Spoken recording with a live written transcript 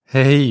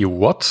Hey,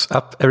 what's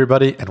up,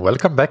 everybody, and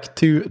welcome back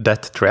to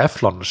That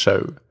Triathlon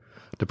Show,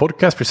 the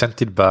podcast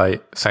presented by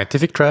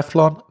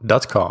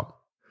scientifictriathlon.com.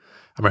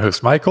 I'm your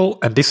host, Michael,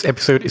 and this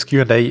episode is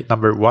Q&A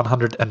number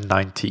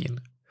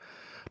 119.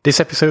 This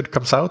episode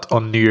comes out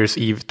on New Year's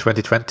Eve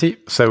 2020,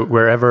 so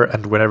wherever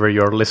and whenever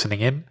you're listening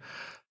in,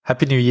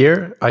 Happy New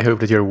Year. I hope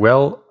that you're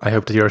well, I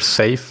hope that you're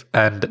safe,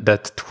 and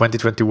that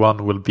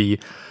 2021 will be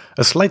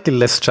a slightly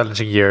less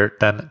challenging year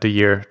than the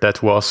year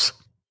that was.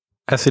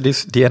 As it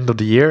is the end of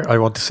the year, I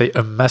want to say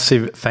a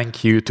massive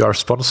thank you to our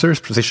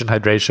sponsors, Precision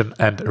Hydration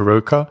and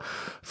Roka,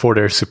 for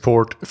their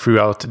support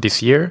throughout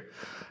this year.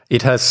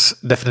 It has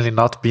definitely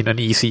not been an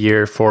easy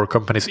year for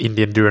companies in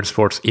the endurance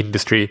sports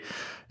industry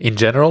in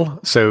general,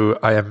 so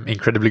I am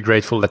incredibly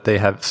grateful that they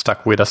have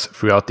stuck with us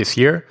throughout this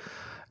year.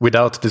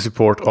 Without the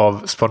support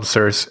of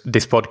sponsors,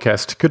 this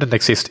podcast couldn't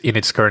exist in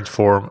its current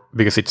form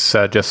because it's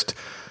just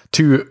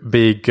too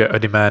big a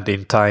demand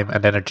in time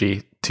and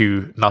energy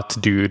to not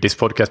do this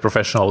podcast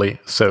professionally.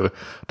 So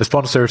the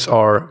sponsors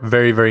are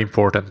very, very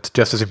important,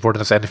 just as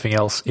important as anything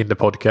else in the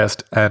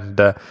podcast. And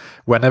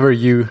whenever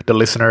you, the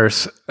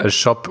listeners,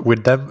 shop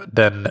with them,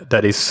 then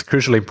that is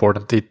crucially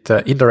important. It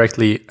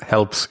indirectly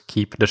helps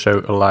keep the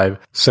show alive.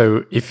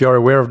 So if you're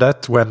aware of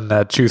that when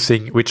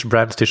choosing which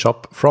brands to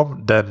shop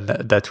from, then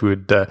that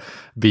would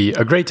be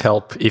a great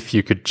help if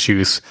you could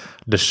choose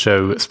the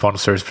show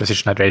sponsors,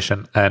 Precision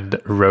Hydration and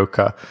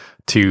Roka,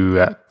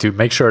 to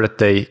make sure that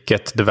they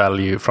get the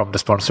value from the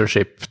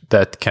sponsorship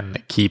that can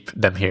keep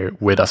them here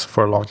with us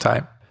for a long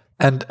time.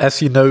 And as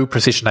you know,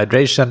 Precision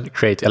Hydration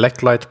create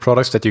electrolyte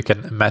products that you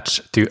can match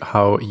to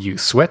how you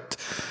sweat.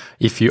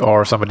 If you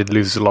are somebody that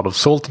loses a lot of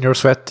salt in your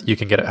sweat, you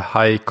can get a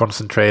high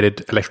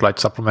concentrated electrolyte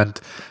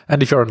supplement.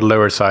 And if you're on the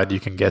lower side, you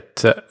can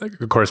get a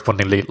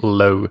correspondingly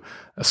low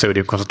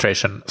sodium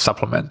concentration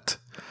supplement.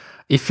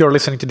 If you're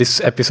listening to this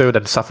episode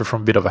and suffer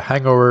from a bit of a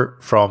hangover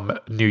from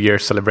New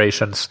Year's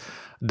celebrations,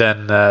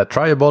 then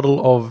try a bottle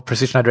of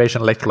Precision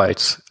Hydration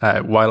electrolytes.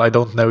 While I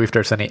don't know if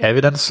there's any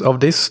evidence of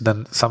this,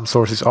 then some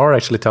sources are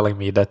actually telling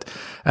me that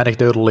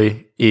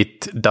anecdotally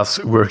it does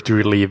work to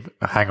relieve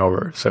a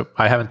hangover. So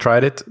I haven't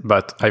tried it,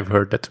 but I've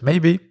heard that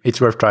maybe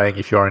it's worth trying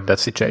if you are in that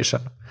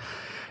situation.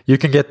 You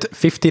can get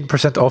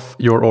 15% off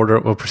your order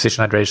of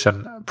Precision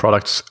Hydration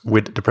products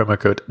with the promo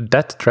code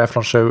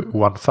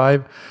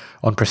THATTRIATHLONSHOW15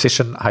 on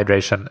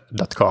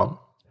precisionhydration.com.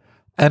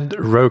 And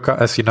Roka,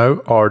 as you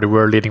know, are the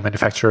world-leading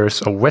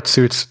manufacturers of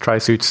wetsuits,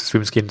 tri-suits,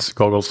 swim skins,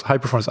 goggles,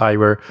 high-performance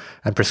eyewear,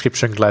 and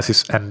prescription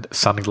glasses and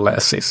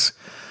sunglasses.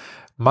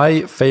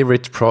 My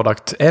favorite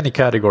product, any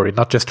category,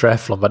 not just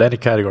triathlon, but any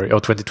category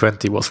of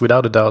 2020 was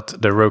without a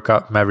doubt the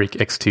Roka Maverick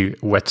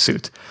X2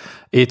 wetsuit.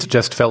 It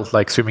just felt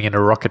like swimming in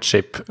a rocket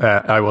ship.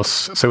 I was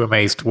so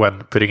amazed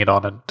when putting it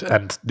on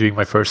and doing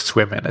my first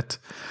swim in it.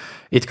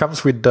 It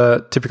comes with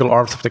the typical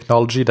arms of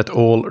technology that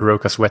all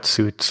Roka's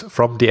wetsuits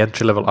from the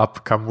entry level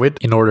up come with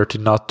in order to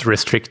not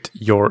restrict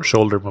your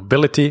shoulder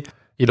mobility.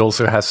 It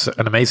also has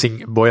an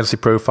amazing buoyancy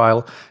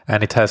profile,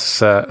 and it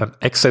has an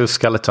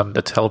exoskeleton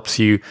that helps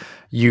you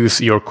use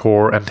your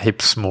core and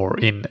hips more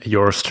in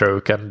your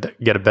stroke and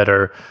get a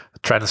better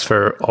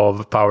transfer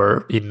of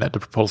power in the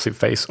propulsive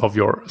phase of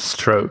your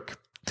stroke.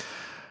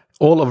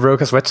 All of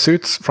Roka's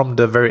wetsuits from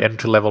the very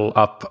entry level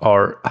up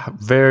are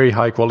very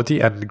high quality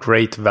and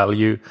great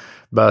value.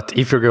 But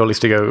if your goal is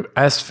to go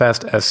as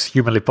fast as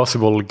humanly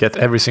possible, get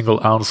every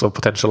single ounce of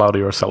potential out of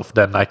yourself,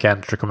 then I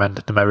can't recommend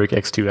the Maverick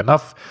X2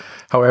 enough.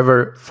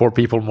 However, for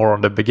people more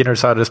on the beginner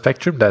side of the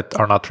spectrum that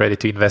are not ready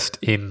to invest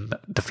in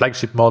the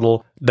flagship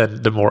model,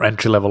 then the more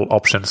entry-level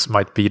options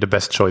might be the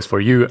best choice for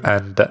you.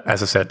 And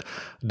as I said,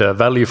 the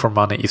value for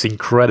money is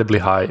incredibly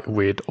high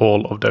with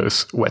all of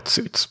those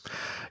wetsuits.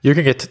 You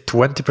can get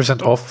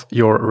 20% off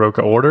your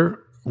Roka order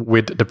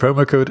with the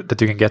promo code that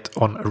you can get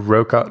on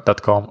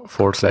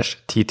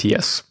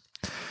roka.com/TTS.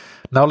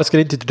 Now let's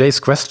get into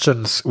today's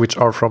questions, which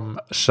are from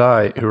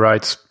Shai, who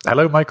writes,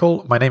 "Hello,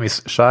 Michael. My name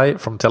is Shai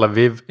from Tel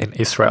Aviv in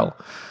Israel.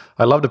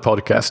 I love the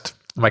podcast.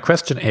 My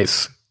question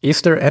is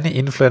there any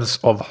influence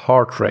of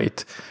heart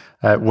rate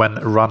when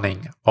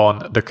running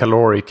on the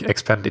caloric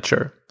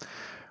expenditure?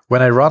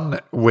 When I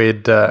run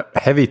with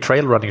heavy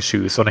trail running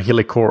shoes on a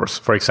hilly course,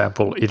 for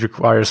example, it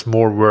requires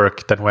more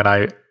work than when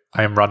I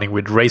am running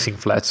with racing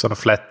flats on a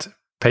flat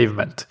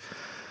pavement.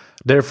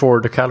 Therefore,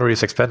 the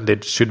calories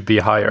expended should be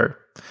higher.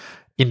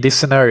 In this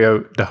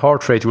scenario, the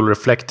heart rate will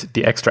reflect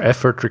the extra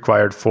effort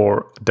required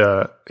for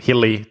the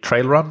hilly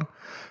trail run.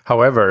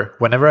 However,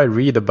 whenever I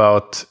read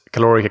about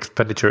caloric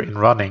expenditure in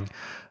running,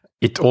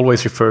 it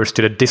always refers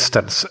to the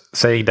distance,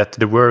 saying that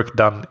the work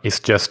done is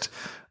just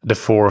the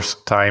force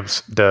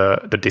times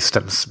the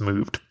distance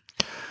moved.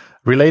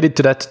 Related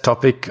to that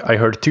topic, I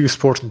heard two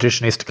sports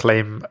nutritionists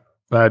claim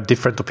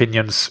different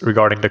opinions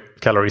regarding the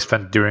calories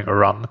spent during a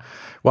run.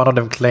 One of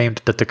them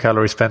claimed that the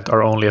calories spent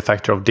are only a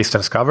factor of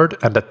distance covered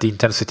and that the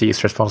intensity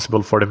is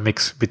responsible for the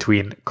mix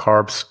between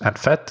carbs and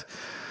fat.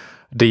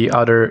 The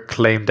other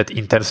claimed that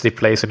intensity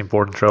plays an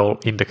important role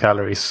in the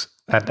calories,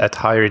 and at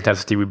higher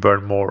intensity we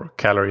burn more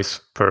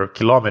calories per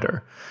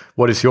kilometer.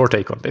 What is your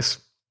take on this?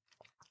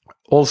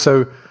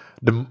 Also,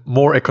 The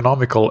more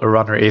economical a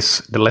runner is,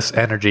 the less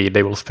energy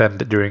they will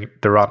spend during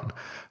the run.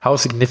 How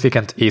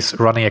significant is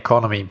running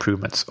economy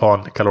improvements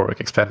on caloric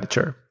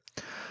expenditure?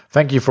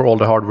 Thank you for all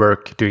the hard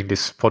work doing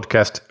this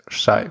podcast,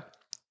 Shai.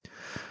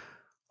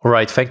 All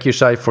right, thank you,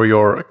 Shai, for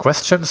your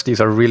questions.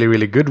 These are really,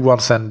 really good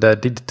ones, and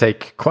did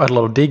take quite a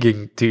lot of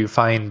digging to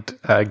find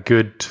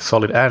good,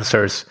 solid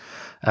answers.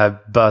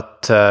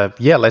 But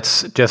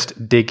let's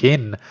just dig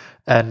in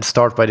and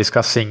start by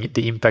discussing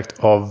the impact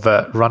of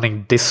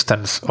running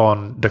distance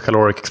on the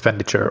caloric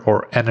expenditure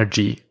or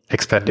energy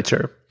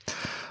expenditure.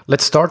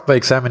 Let's start by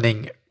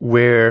examining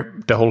where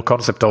the whole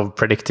concept of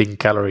predicting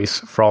calories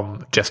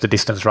from just a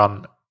distance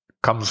run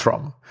comes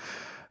from.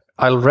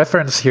 I'll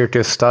reference here to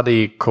a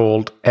study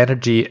called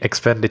Energy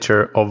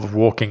Expenditure of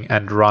Walking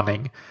and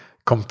Running,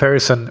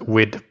 Comparison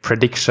with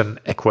Prediction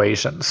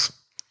Equations.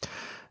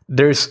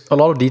 There's a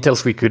lot of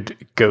details we could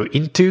go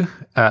into.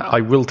 I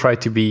will try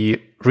to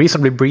be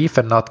reasonably brief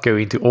and not go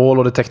into all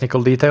of the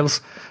technical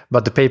details,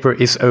 but the paper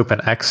is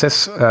open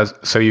access,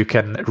 so you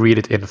can read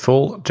it in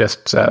full.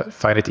 Just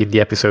find it in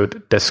the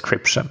episode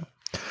description.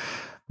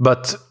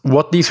 But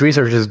what these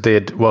researchers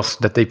did was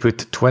that they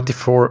put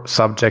 24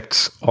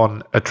 subjects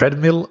on a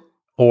treadmill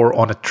or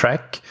on a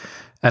track,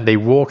 and they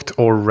walked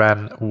or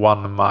ran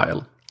 1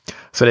 mile.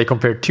 So they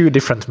compared 2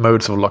 different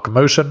modes of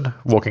locomotion,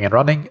 walking and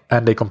running,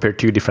 and they compared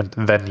 2 different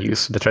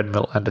venues, the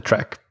treadmill and the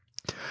track.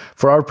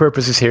 For our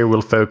purposes here,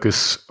 we'll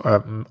focus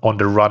on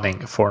the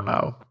running for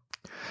now.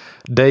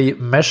 They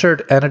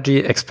measured energy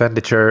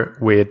expenditure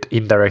with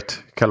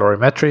indirect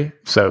calorimetry.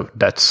 So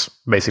that's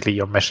basically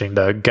you're measuring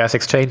the gas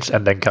exchange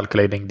and then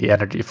calculating the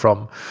energy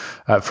from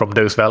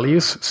those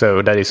values.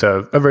 So that is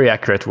a very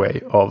accurate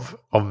way of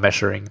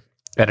measuring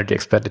energy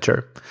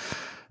expenditure.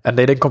 And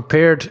they then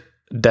compared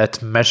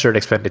that measured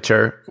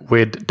expenditure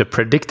with the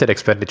predicted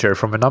expenditure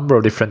from a number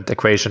of different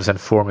equations and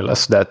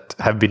formulas that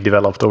have been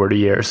developed over the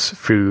years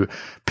through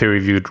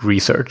peer-reviewed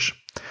research.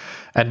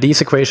 And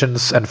these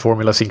equations and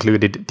formulas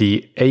included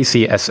the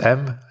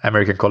ACSM,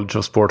 American College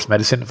of Sports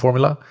Medicine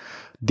formula,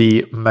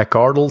 the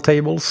McArdle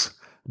tables,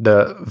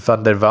 the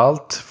van der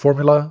Waals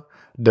formula,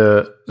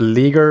 the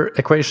Liger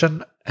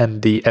equation,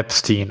 and the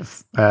Epstein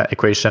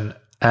equation,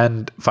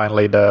 and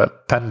finally the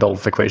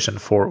Pandolf equation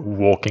for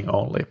walking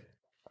only.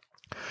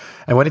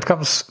 And when it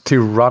comes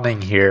to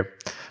running here,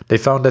 they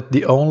found that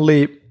the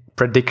only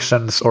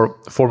predictions or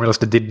formulas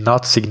that did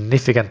not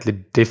significantly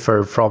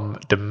differ from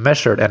the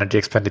measured energy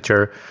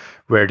expenditure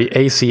were the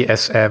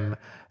ACSM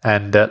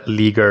and the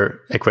Liger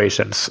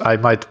equations. I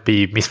might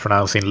be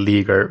mispronouncing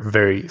Liger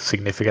very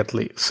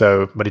significantly,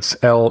 but it's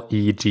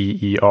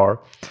Leger.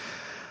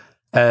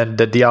 And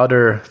the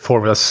other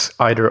formulas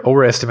either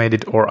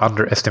overestimated or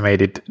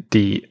underestimated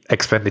the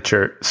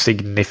expenditure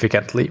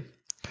significantly.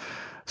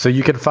 So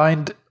you can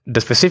find the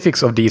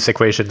specifics of these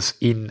equations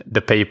in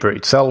the paper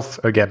itself,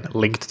 again,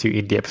 linked to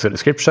in the episode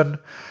description.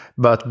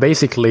 But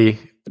basically,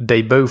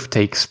 they both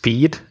take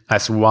speed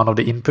as one of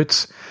the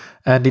inputs.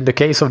 And in the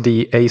case of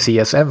the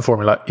ACSM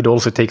formula, it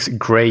also takes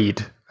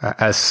grade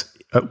as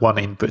one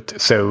input.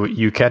 So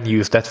you can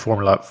use that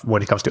formula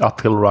when it comes to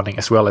uphill running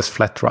as well as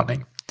flat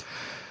running.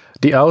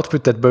 The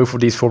output that both of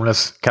these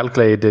formulas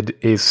calculated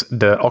is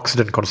the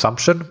oxygen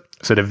consumption,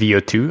 so the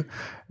VO2,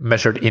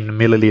 measured in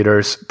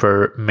milliliters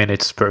per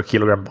minutes per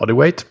kilogram body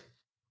weight.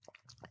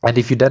 And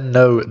if you then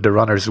know the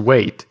runner's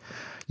weight,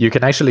 you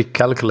can actually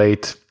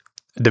calculate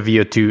the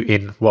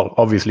VO2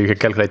 obviously you can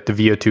calculate the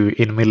VO2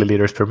 in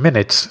milliliters per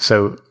minute,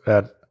 so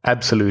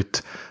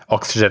absolute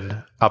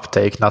oxygen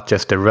uptake, not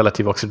just the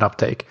relative oxygen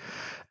uptake.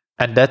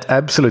 And that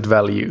absolute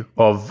value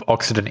of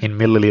oxygen in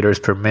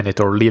milliliters per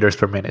minute or liters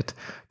per minute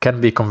can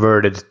be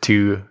converted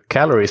to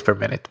calories per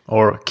minute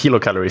or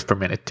kilocalories per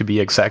minute to be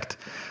exact,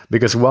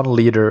 because 1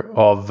 liter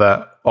of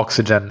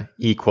oxygen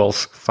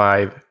equals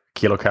 5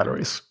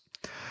 kilocalories.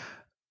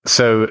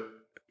 So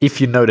if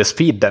you know the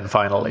speed, then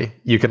finally,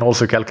 you can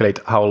also calculate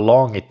how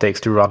long it takes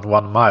to run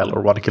 1 mile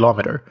or 1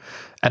 kilometer.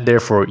 And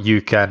therefore,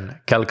 you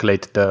can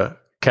calculate the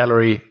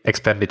calorie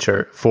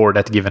expenditure for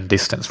that given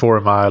distance, for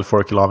a mile, for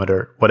a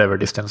kilometer, whatever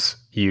distance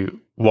you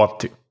want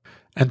to.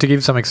 And to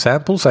give some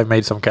examples, I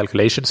made some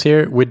calculations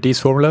here with these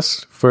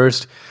formulas.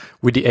 First,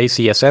 with the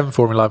ACSM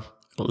formula,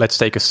 let's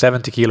take a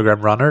 70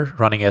 kilogram runner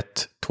running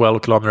at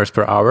 12 kilometers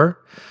per hour.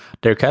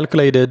 Their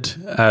calculated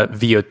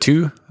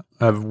VO2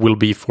 will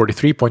be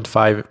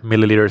 43.5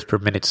 milliliters per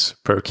minute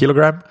per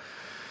kilogram.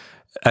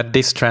 And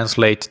this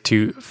translates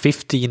to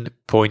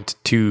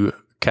 15.2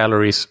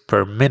 calories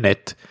per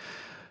minute.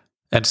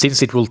 And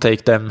since it will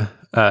take them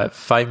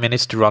 5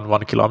 minutes to run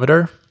 1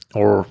 kilometer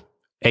or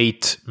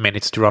 8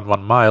 minutes to run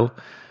 1 mile,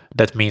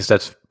 that means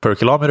that per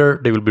kilometer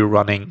they will be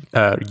running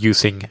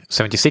using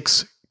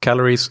 76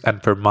 calories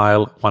and per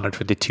mile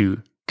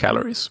 122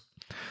 calories.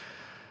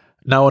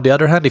 Now, on the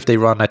other hand, if they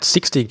run at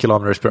 16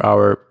 kilometers per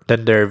hour,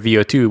 then their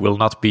VO2 will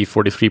not be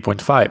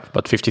 43.5,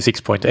 but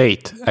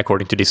 56.8,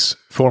 according to this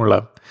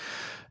formula.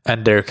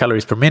 And their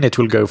calories per minute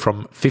will go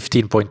from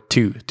 15.2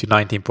 to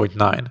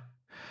 19.9.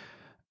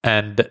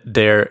 And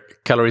their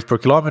calories per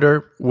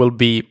kilometer will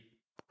be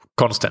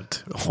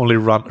constant, only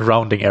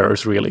rounding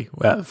errors really,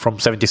 from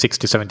 76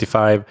 to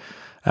 75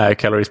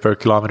 calories per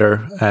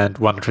kilometer and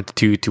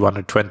 122 to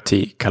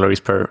 120 calories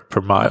per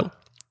mile.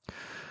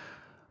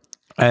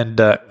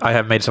 And I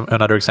have made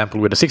another example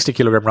with a 60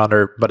 kilogram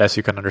runner, but as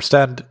you can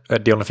understand,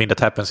 the only thing that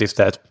happens is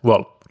that,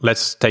 well,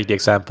 let's take the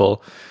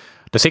example.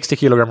 The 60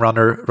 kilogram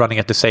runner running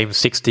at the same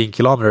 16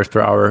 kilometers per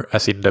hour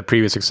as in the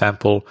previous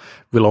example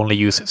will only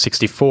use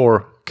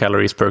 64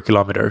 calories per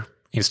kilometer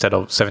instead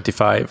of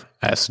 75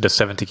 as the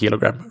 70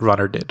 kilogram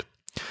runner did.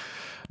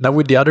 Now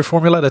with the other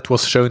formula that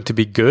was shown to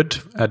be good,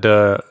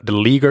 the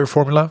Liger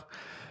formula,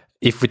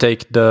 if we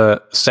take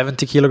the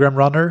 70 kilogram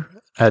runner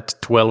at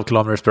 12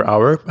 kilometers per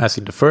hour, as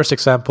in the first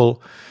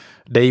example,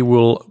 they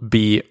will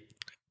be,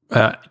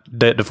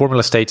 the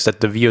formula states that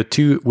the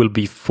VO2 will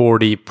be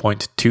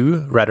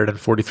 40.2 rather than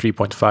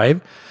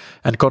 43.5,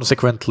 and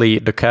consequently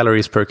the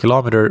calories per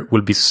kilometer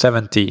will be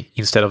 70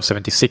 instead of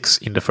 76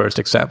 in the first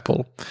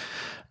example,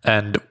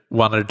 and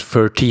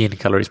 113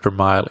 calories per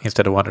mile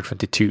instead of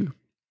 122.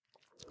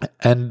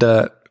 And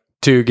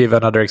to give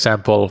another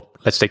example,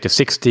 let's take the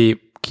 60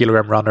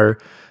 kilogram runner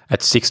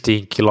at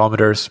 16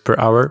 kilometers per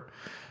hour.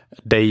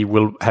 They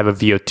will have a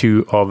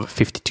VO2 of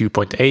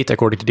 52.8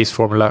 according to this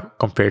formula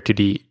compared to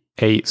the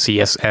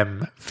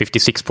ACSM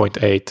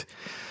 56.8.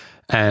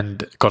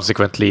 And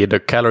consequently, the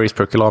calories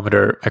per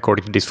kilometer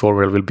according to this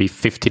formula will be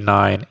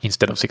 59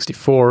 instead of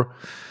 64.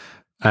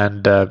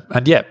 And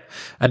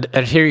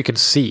here you can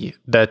see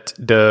that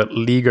the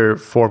Liger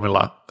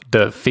formula,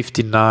 the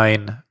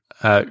 59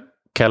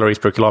 calories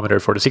per kilometer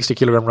for the 60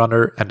 kilogram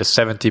runner and the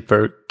 70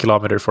 per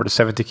kilometer for the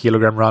 70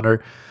 kilogram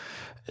runner,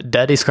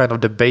 that is kind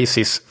of the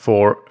basis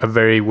for a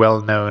very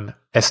well-known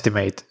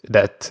estimate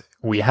that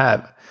we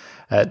have.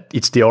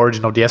 It's the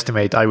origin of the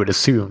estimate, I would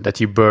assume,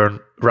 that you burn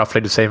roughly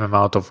the same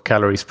amount of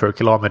calories per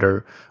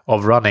kilometer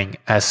of running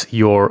as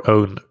your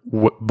own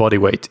body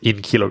weight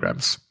in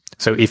kilograms.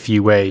 So if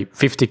you weigh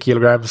 50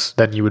 kilograms,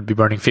 then you would be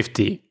burning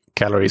 50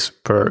 calories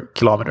per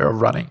kilometer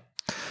of running.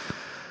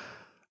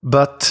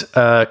 But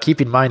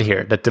keep in mind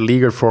here that the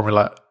Liger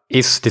formula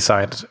is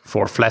designed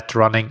for flat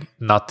running,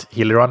 not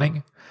hill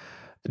running.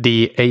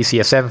 The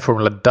ACSM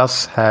formula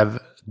does have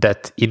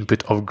that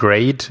input of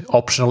grade,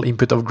 optional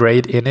input of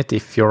grade in it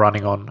if you're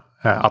running on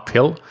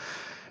uphill.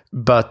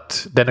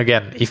 But then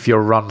again, if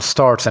your run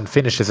starts and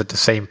finishes at the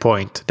same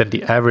point, then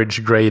the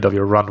average grade of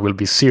your run will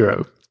be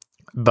 0.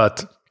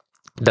 But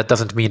that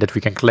doesn't mean that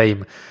we can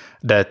claim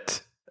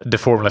that the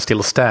formula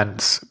still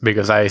stands,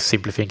 because I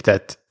simply think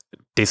that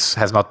this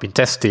has not been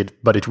tested,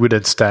 but it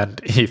wouldn't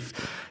stand if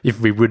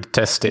we would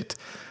test it.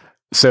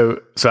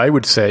 So I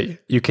would say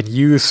you can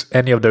use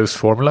any of those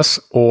formulas,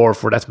 or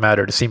for that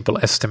matter, the simple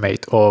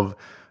estimate of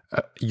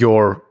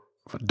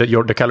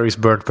the calories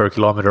burned per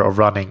kilometer of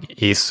running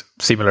is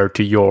similar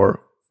to your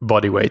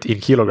body weight in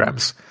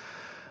kilograms.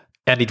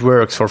 And it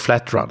works for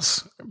flat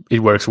runs. It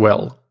works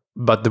well.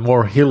 But the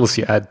more hills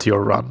you add to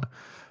your run,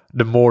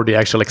 the more the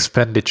actual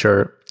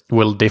expenditure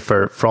will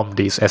differ from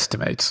these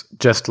estimates.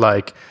 Just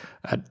like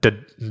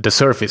the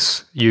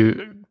surface,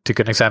 you took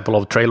an example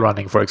of trail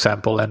running, for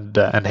example, and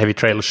heavy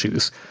trail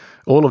shoes.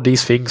 All of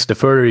these things, the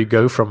further you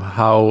go from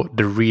how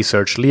the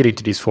research leading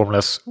to these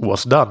formulas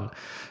was done,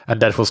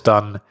 and that was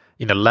done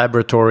in a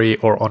laboratory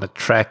or on a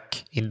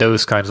track in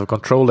those kinds of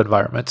controlled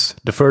environments,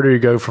 the further you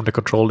go from the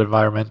controlled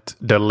environment,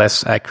 the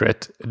less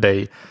accurate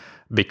they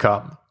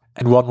become.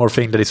 And one more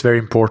thing that is very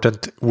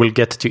important, we'll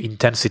get to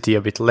intensity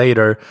a bit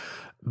later,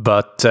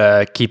 but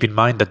keep in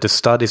mind that the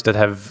studies that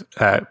have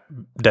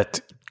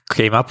that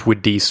came up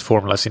with these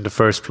formulas in the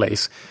first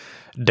place,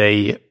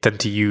 they tend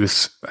to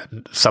use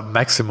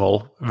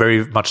sub-maximal,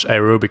 very much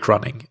aerobic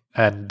running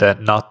and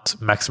not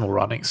maximal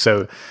running.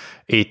 So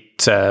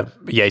it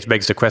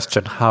begs the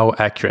question, how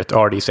accurate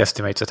are these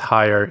estimates at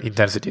higher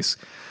intensities?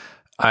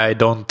 I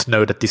don't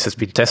know that this has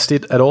been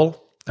tested at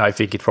all. I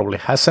think it probably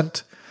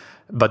hasn't,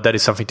 but that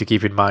is something to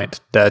keep in mind,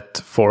 that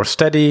for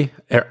steady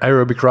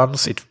aerobic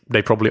runs,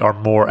 they probably are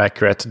more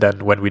accurate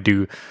than when we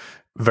do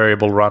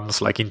variable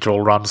runs like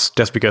interval runs,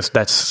 just because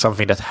that's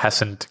something that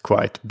hasn't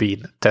quite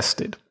been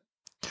tested.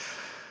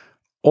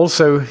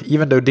 Also,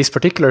 even though this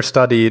particular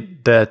study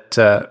that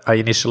I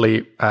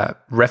initially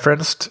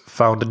referenced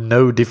found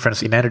no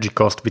difference in energy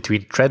cost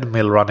between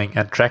treadmill running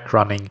and track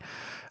running,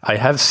 I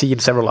have seen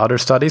several other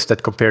studies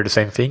that compare the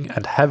same thing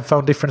and have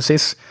found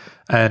differences.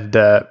 And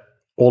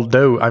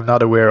although I'm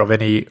not aware of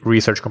any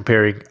research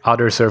comparing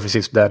other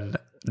surfaces than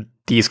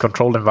these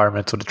controlled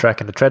environments of the track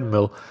and the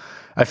treadmill,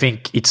 I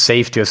think it's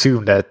safe to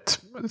assume that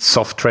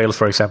soft trails,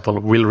 for example,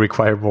 will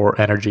require more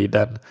energy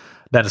than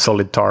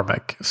solid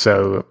tarmac.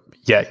 So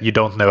yeah, you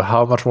don't know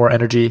how much more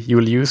energy you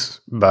will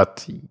use,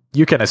 but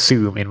you can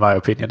assume, in my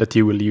opinion, that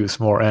you will use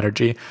more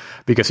energy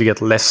because you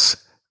get less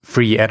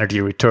free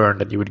energy return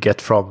than you would get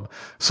from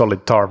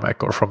solid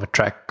tarmac or from a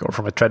track or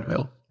from a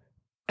treadmill.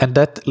 And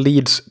that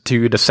leads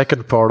to the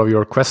second part of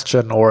your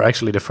question, or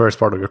actually the first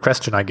part of your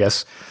question, I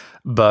guess,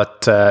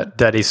 but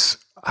that is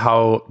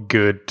how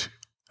good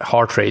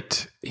heart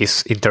rate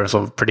is in terms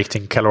of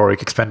predicting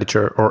caloric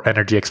expenditure or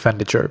energy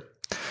expenditure.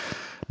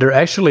 There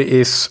actually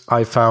is,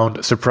 I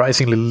found,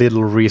 surprisingly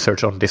little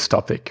research on this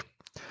topic.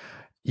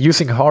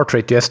 Using heart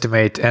rate to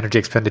estimate energy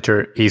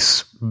expenditure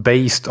is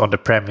based on the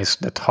premise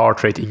that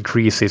heart rate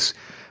increases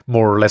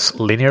more or less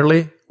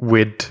linearly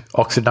with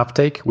oxygen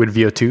uptake, with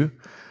VO2.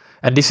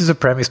 And this is a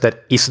premise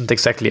that isn't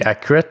exactly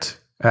accurate,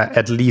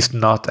 at least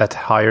not at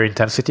higher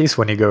intensities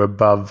when you go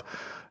above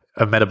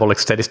a metabolic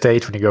steady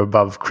state, when you go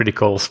above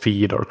critical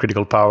speed or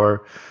critical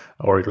power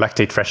or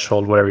lactate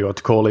threshold, whatever you want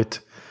to call it.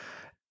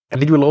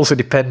 And it will also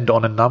depend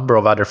on a number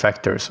of other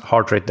factors,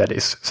 heart rate that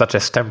is, such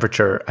as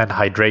temperature and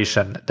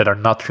hydration, that are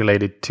not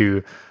related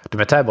to the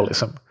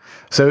metabolism.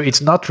 So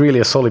it's not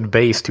really a solid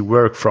base to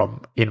work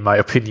from, in my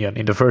opinion,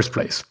 in the first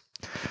place.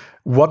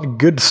 One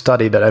good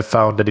study that I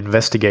found that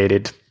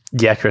investigated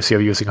the accuracy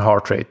of using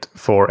heart rate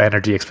for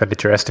energy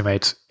expenditure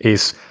estimates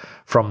is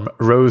from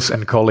Roos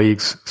and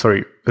colleagues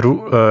in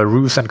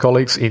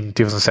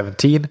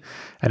 2017,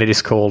 and it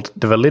is called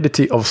The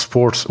Validity of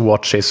Sports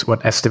Watches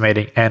when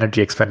Estimating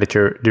Energy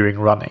Expenditure During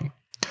Running.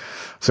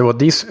 So what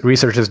these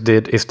researchers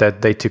did is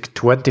that they took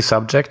 20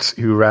 subjects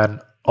who ran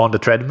on the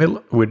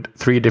treadmill with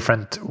 3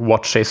 different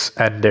watches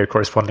and their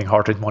corresponding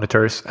heart rate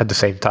monitors at the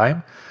same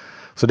time.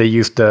 So they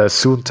used the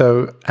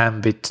Suunto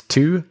Ambit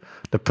 2,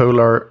 the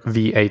Polar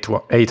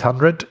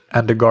V800,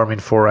 and the Garmin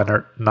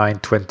Forerunner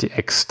 920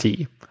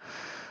 XT.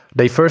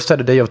 They first had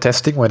a day of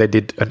testing where they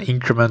did an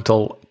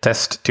incremental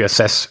test to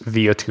assess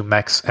VO2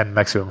 max and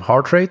maximum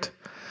heart rate.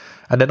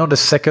 And then on the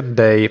second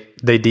day,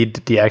 they did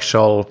the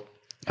actual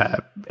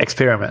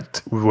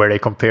experiment where they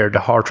compared the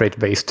heart rate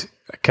based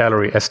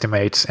calorie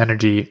estimates,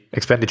 energy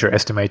expenditure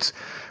estimates,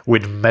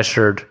 with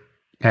measured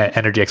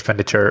energy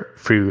expenditure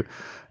through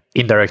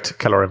indirect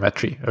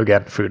calorimetry,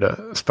 again through the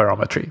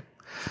spirometry.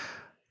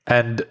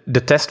 And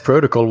the test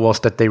protocol was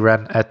that they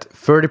ran at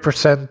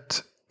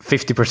 30%,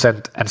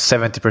 50% and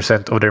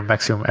 70% of their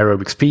maximum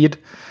aerobic speed,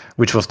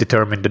 which was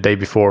determined the day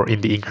before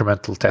in the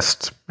incremental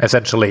test.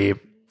 Essentially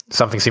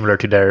something similar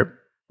to their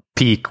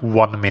peak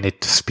 1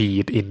 minute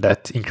speed in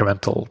that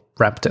incremental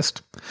ramp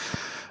test.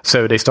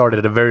 So they started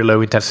at a very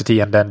low intensity,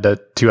 and then the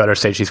 2 other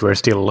stages were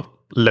still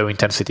low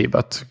intensity,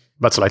 but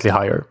slightly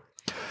higher.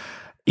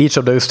 Each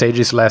of those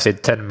stages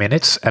lasted 10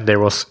 minutes, and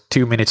there was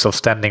 2 minutes of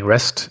standing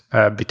rest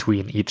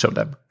between each of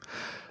them.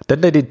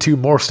 Then they did 2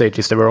 more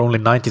stages that were only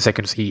 90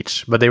 seconds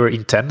each, but they were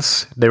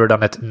intense. They were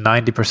done at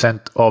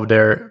 90% of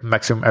their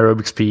maximum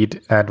aerobic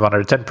speed and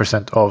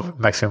 110% of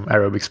maximum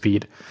aerobic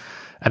speed.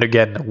 And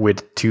again,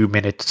 with 2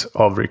 minutes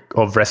of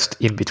rest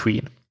in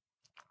between.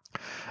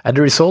 And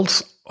the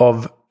results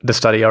of the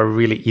study are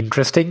really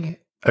interesting.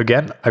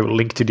 Again, I will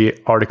link to the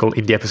article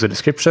in the episode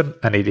description,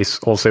 and it is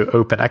also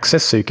open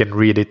access, so you can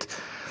read it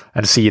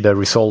and see the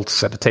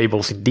results and the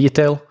tables in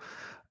detail.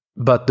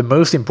 But the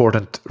most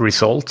important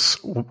results,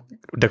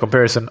 the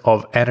comparison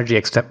of energy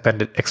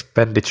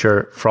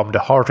expenditure from the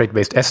heart rate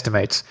based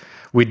estimates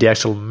with the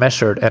actual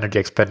measured energy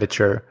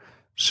expenditure,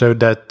 showed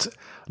that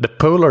the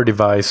Polar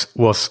device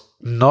was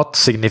not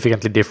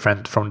significantly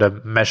different from the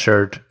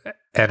measured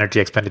energy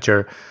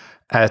expenditure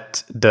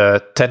at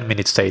the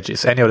 10-minute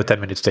stages, any of the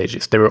 10-minute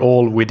stages. They were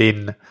all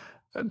within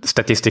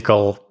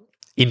statistical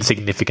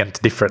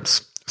insignificant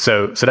difference.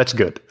 So that's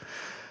good.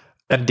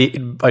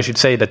 And I should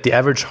say that the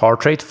average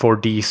heart rate for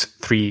these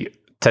 3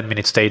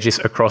 10-minute stages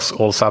across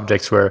all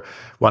subjects were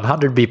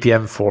 100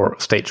 BPM for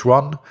stage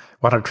 1,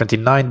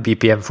 129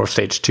 BPM for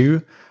stage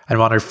 2, and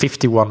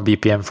 151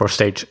 BPM for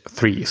stage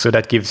 3. So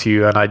that gives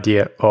you an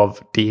idea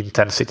of the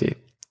intensity.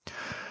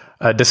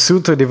 The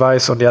Suunto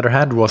device, on the other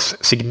hand, was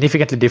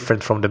significantly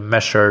different from the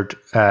measured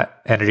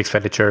energy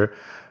expenditure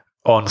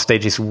on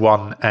stages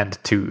 1 and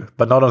 2,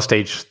 but not on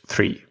stage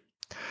 3.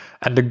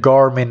 And the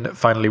Garmin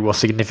finally was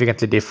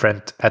significantly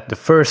different at the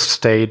first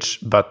stage,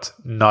 but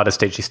not at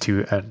stages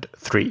 2 and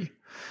 3.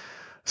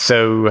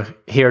 So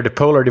here the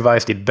Polar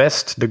device did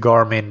best, the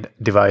Garmin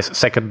device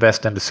second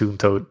best, and the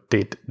Suunto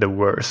did the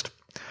worst.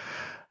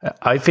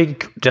 I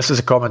think, just as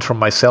a comment from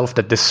myself,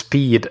 that the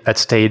speed at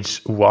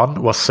stage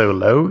 1 was so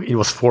low, it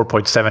was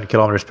 4.7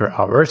 kilometers per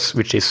hour,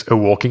 which is a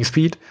walking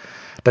speed.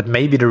 That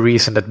may be the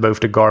reason that both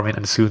the Garmin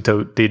and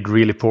Suunto did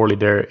really poorly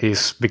there,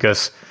 is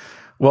because,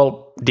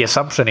 well, the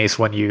assumption is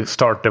when you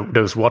start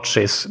those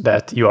watches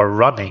that you are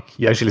running,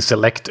 you actually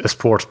select a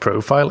sports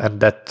profile, and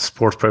that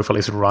sports profile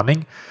is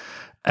running.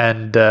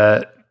 And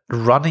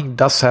running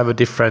does have a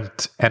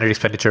different energy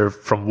expenditure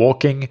from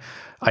walking.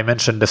 I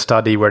mentioned the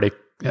study where they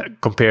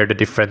compare the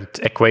different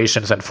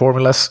equations and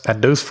formulas,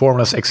 and those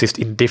formulas exist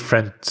in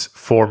different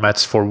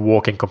formats for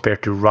walking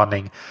compared to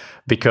running,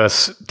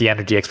 because the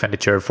energy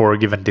expenditure for a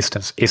given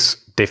distance is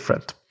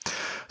different.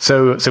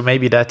 So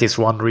maybe that is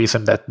one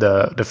reason that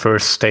the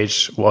first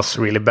stage was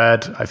really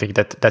bad. I think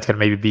that can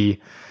maybe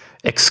be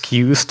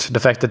excused, the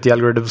fact that the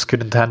algorithms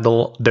couldn't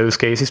handle those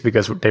cases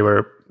because they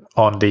were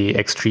on the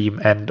extreme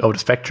end of the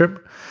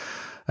spectrum.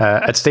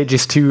 At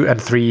stages 2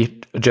 and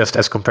 3, just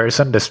as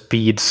comparison, the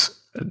speeds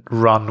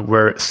run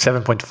were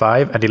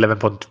 7.5 and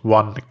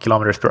 11.1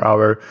 kilometers per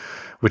hour,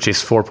 which is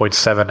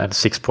 4.7 and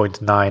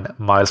 6.9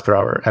 miles per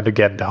hour. And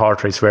again, the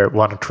heart rates were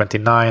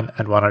 129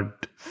 and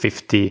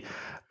 150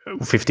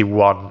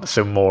 51,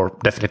 so more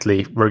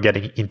definitely we're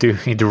getting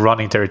into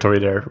running territory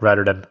there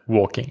rather than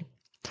walking.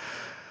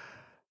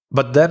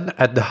 But then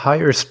at the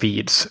higher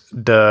speeds,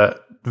 the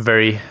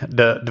very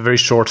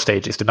short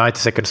stages, the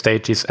 90-second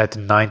stages at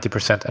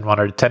 90% and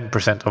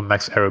 110% of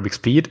max aerobic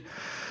speed,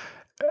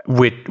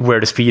 where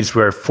the speeds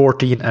were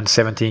 14 and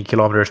 17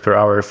 kilometers per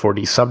hour for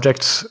these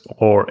subjects,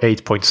 or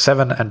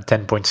 8.7 and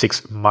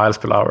 10.6 miles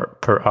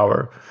per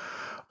hour.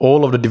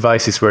 All of the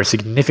devices were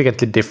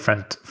significantly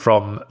different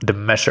from the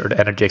measured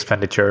energy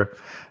expenditure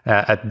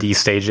at these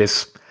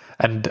stages,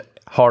 and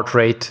heart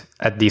rate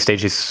at these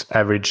stages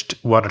averaged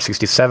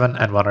 167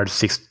 and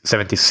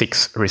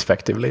 176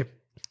 respectively.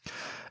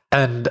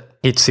 And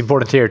it's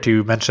important here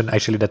to mention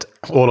actually that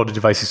all of the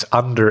devices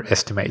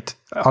underestimated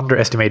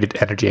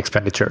energy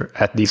expenditure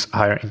at this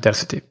higher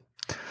intensity.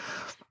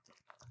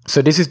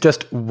 So this is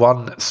just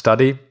one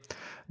study,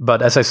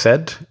 but as I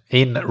said,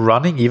 in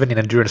running, even in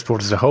endurance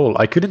sports as a whole,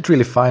 I couldn't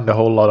really find a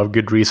whole lot of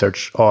good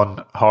research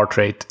on heart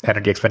rate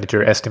energy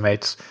expenditure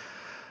estimates.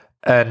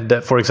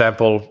 And for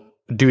example,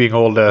 doing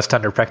all the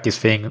standard practice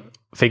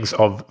things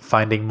of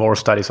finding more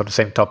studies on the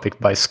same topic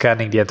by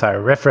scanning the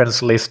entire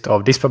reference list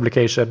of this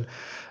publication,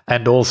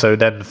 and also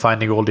then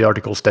finding all the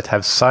articles that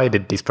have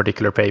cited this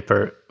particular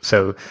paper,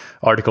 so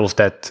articles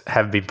that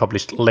have been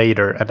published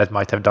later and that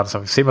might have done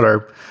something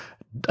similar.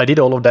 I did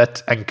all of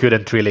that and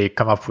couldn't really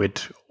come up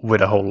with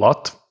a whole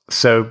lot.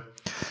 So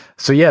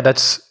yeah,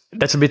 that's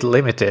a bit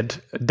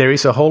limited. There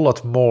is a whole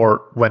lot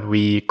more when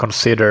we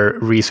consider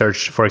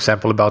research, for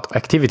example, about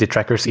activity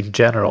trackers in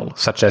general,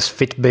 such as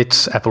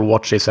Fitbits, Apple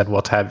Watches, and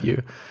what have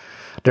you.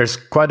 There's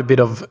quite a bit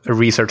of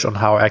research on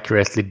how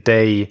accurately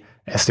they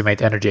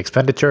estimate energy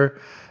expenditure,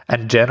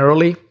 and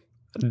generally,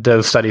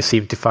 those studies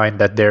seem to find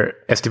that their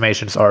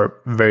estimations are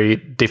very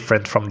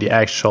different from the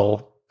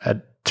actual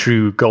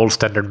true gold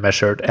standard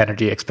measured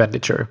energy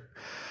expenditure.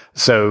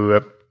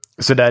 So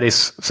that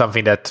is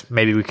something that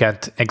maybe we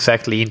can't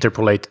exactly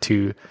interpolate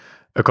to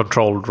a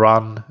controlled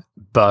run,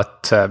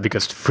 but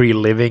because free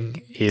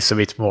living is a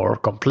bit more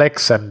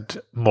complex and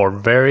more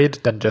varied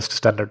than just a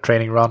standard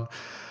training run.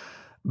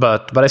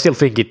 But I still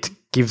think it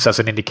gives us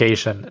an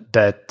indication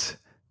that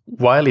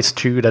while it's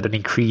true that an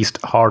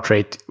increased heart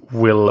rate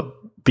will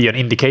be an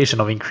indication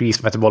of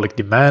increased metabolic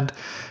demand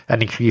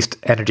and increased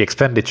energy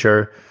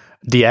expenditure,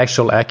 the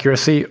actual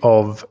accuracy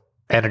of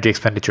energy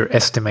expenditure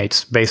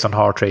estimates based on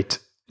heart rate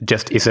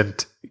just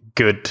isn't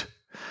good.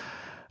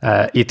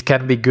 It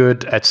can be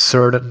good at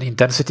certain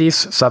intensities,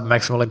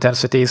 sub-maximal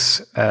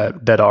intensities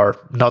that are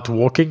not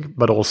walking,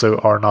 but also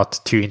are not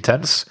too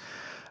intense.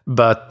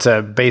 But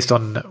based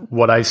on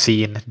what I've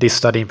seen, this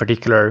study in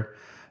particular,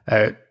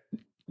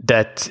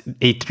 that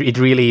it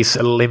really is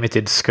a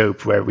limited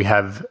scope where we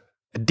have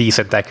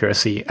decent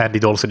accuracy, and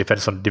it also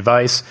depends on the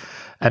device.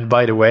 And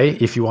by the way,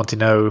 if you want to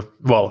know,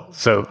 well,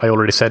 so I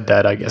already said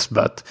that, I guess,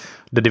 but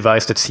the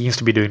device that seems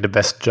to be doing the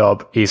best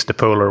job is the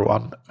Polar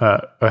one,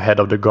 ahead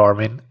of the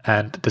Garmin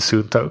and the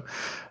Suunto.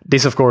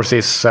 This, of course,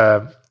 is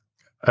a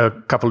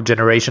couple of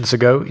generations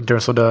ago in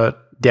terms of the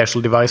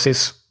actual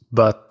devices,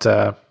 but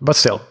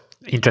still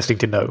interesting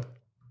to know.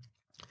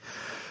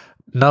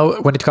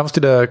 Now, when it comes to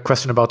the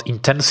question about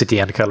intensity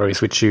and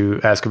calories, which you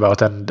ask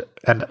about, and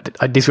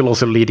this will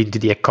also lead into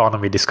the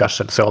economy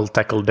discussion, so I'll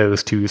tackle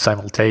those two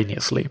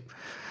simultaneously.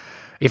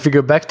 If we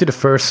go back to the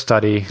first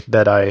study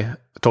that I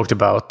talked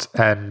about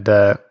and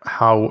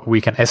how we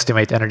can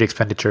estimate energy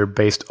expenditure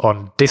based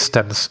on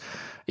distance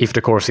if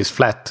the course is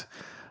flat,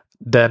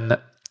 then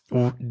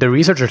the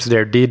researchers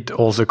there did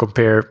also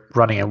compare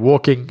running and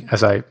walking,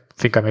 as I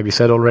think I maybe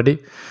said already.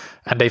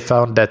 And they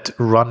found that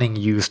running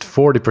used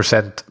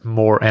 40%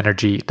 more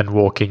energy than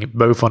walking,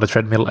 both on the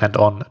treadmill and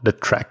on the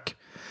track.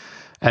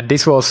 And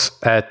this was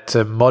at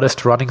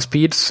modest running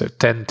speeds, so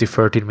 10 to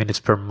 13 minutes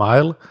per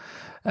mile.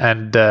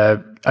 And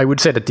I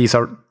would say that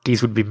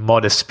these would be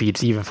modest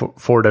speeds even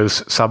for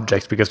those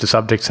subjects, because the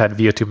subjects had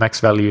VO2 max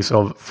values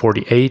of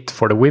 48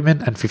 for the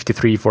women and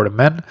 53 for the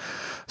men.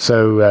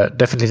 So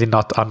definitely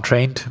not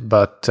untrained,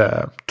 but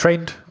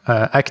trained,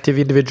 active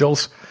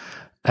individuals.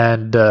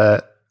 And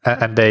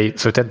they,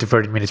 so 10 to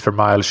 13 minutes per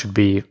mile should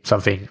be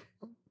something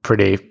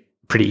pretty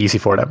easy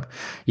for them,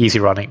 easy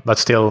running, but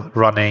still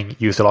running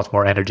used a lot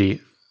more energy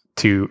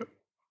to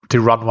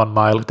run 1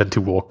 mile than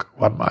to walk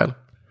 1 mile.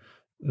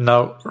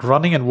 Now,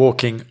 running and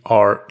walking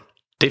are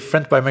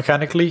different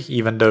biomechanically,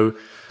 even though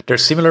they're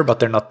similar, but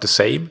they're not the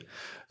same.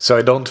 So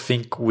I don't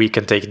think we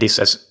can take this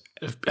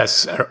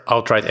as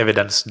outright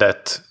evidence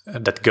that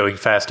going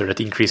faster,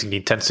 that increasing the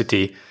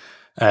intensity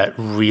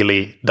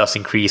really does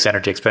increase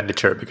energy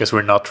expenditure, because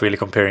we're not really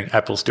comparing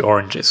apples to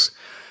oranges.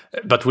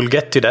 But we'll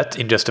get to that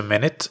in just a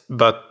minute.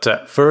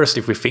 But first,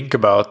 if we think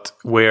about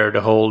where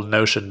the whole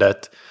notion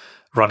that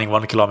running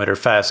 1 kilometer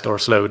fast or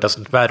slow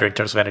doesn't matter in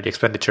terms of energy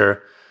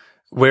expenditure,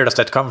 where does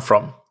that come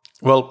from?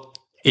 Well,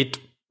 it,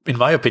 in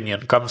my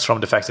opinion, comes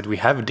from the fact that we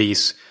have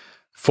these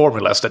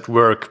formulas that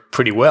work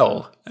pretty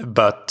well.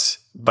 But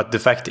the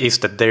fact is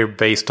that they're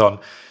based on,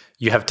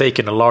 you have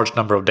taken a large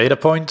number of data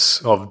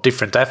points of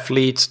different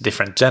athletes,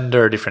 different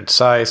gender, different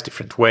size,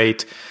 different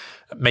weight,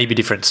 maybe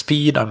different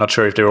speed. I'm not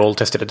sure if they're all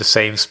tested at the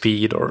same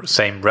speed or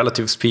same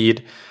relative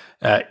speed.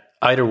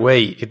 Either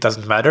way, it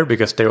doesn't matter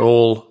because they're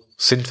all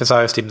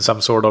synthesized in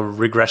some sort of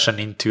regression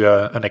into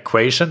an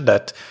equation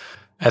that,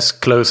 as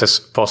close as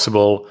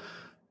possible,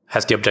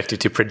 has the objective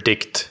to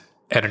predict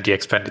energy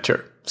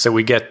expenditure. So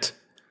we get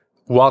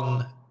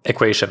one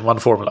equation, one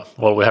formula.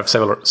 Well, we have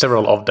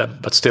several of them,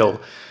 but still,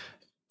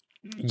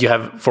 you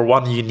have for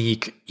one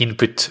unique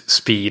input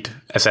speed,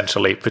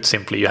 essentially, put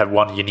simply, you have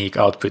one unique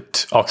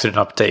output oxygen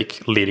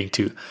uptake leading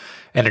to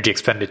energy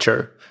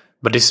expenditure.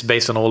 But this is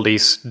based on all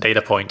these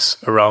data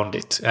points around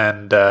it.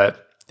 And the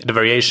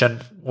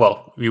variation,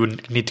 well, we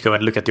would need to go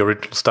and look at the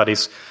original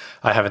studies.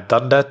 I haven't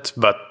done that,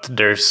 but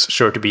there's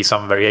sure to be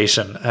some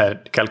variation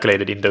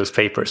calculated in those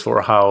papers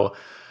for how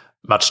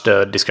much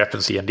the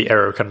discrepancy and the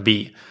error can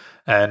be.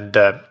 And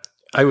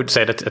I would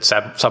say that at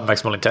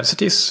sub-maximal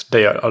intensities,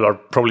 they are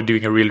probably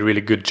doing a really,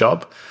 really good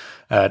job.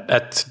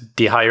 At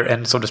the higher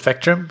ends of the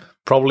spectrum,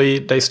 probably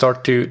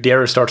the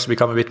error starts to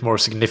become a bit more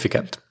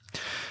significant.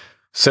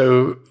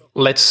 So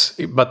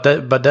but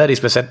that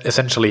is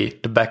essentially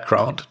the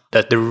background,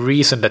 that the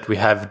reason that we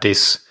have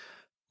this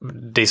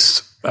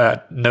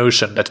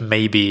notion that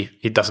maybe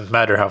it doesn't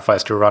matter how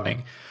fast you're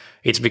running,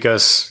 it's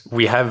because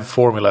we have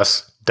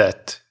formulas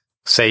that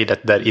say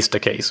that that is the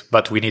case.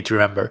 But we need to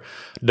remember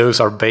those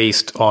are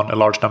based on a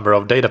large number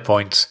of data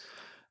points,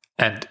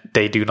 and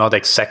they do not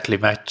exactly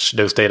match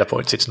those data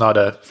points. It's not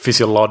a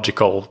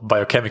physiological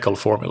biochemical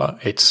formula.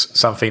 It's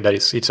something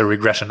it's a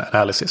regression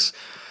analysis.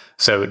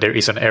 So there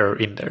is an error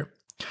in there.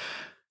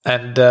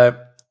 And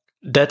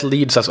that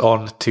leads us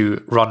on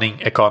to running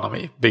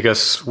economy,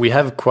 because we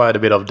have quite a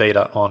bit of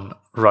data on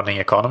running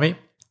economy.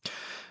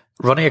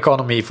 Running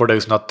economy, for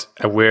those not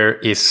aware,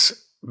 is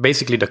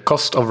basically the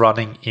cost of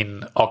running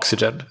in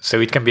oxygen. So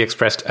it can be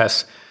expressed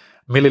as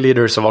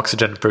milliliters of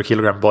oxygen per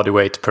kilogram body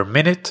weight per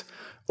minute,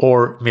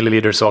 or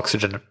milliliters of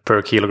oxygen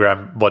per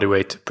kilogram body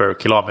weight per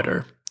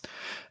kilometer.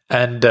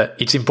 And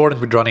it's important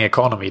with running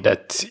economy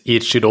that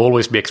it should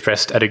always be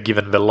expressed at a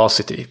given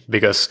velocity,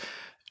 because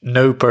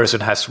no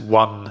person has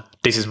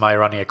this is my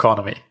running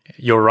economy.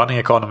 Your running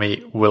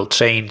economy will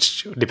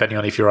change depending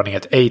on if you're running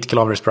at 8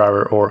 kilometers per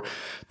hour or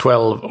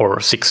 12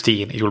 or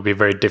 16. It will be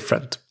very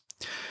different.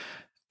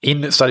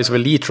 In studies of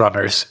elite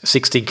runners,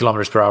 16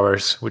 kilometers per hour,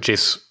 which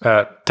is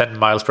 10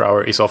 miles per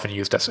hour, is often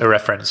used as a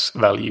reference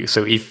value.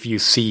 So if you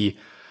see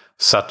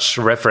such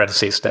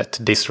references that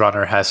this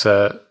runner has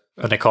an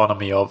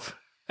economy of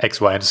X,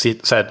 Y, and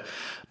Z,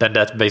 then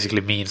that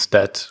basically means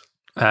that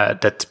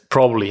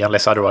probably,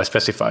 unless otherwise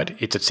specified,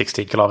 it's at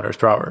 16 kilometers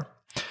per hour.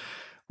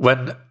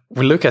 When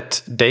we look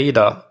at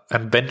data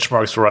and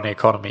benchmarks for running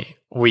economy,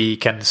 we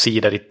can see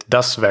that it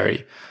does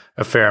vary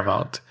a fair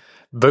amount,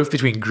 both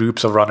between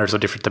groups of runners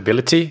of different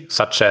ability,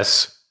 such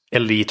as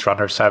elite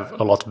runners have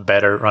a lot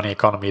better running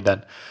economy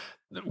than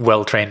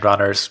well-trained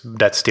runners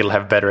that still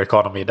have better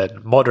economy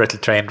than moderately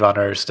trained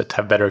runners that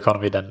have better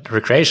economy than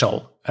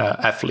recreational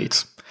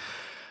athletes.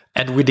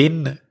 And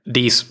within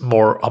these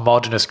more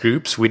homogeneous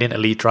groups, within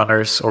elite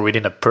runners or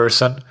within a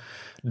person,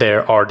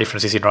 there are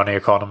differences in running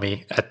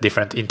economy at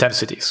different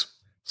intensities.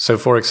 So,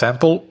 for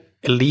example,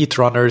 elite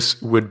runners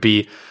would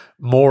be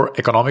more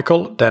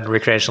economical than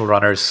recreational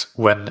runners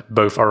when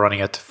both are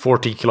running at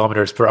 14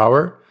 kilometers per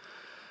hour.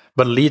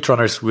 But elite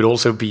runners would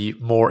also be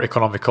more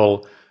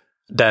economical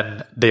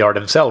than they are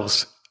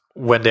themselves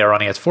when they are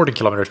running at 14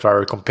 kilometers per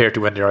hour compared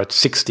to when they are at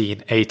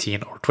 16,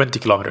 18, or 20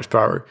 kilometers per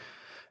hour.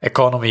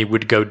 Economy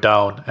would go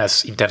down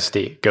as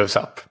intensity goes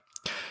up.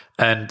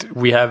 And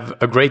we have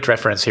a great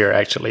reference here,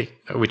 actually,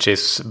 which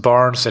is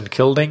Barnes and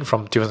Kilding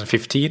from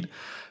 2015,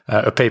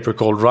 a paper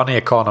called Running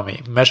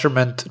Economy,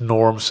 Measurement,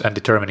 Norms, and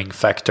Determining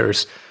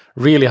Factors.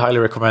 Really highly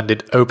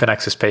recommended, open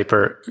access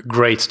paper,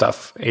 great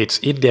stuff. It's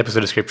in the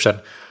episode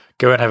description.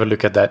 Go and have a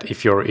look at that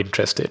if you're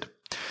interested.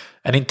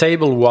 And in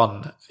table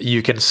 1,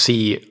 you can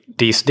see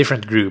these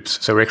different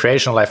groups. So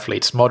recreational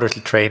athletes,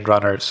 moderately trained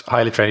runners,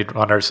 highly trained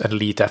runners, and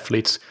elite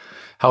athletes,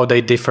 how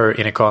they differ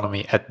in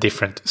economy at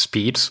different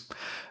speeds.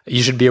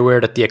 You should be aware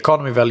that the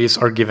economy values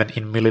are given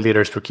in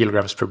milliliters per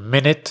kilograms per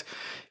minute.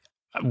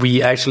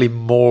 We actually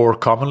more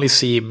commonly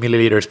see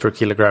milliliters per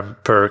kilogram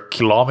per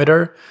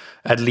kilometer.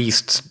 At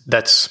least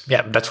that's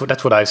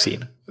what I've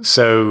seen.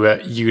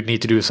 So you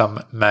need to do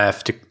some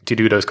math to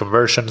do those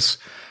conversions.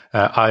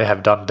 I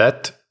have done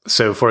that.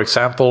 So for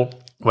example,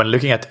 when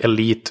looking at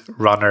elite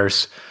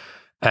runners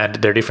and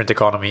their different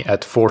economy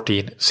at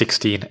 14,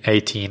 16,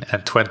 18,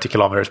 and 20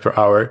 kilometers per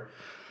hour,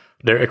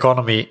 their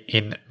economy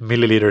in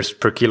milliliters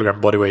per kilogram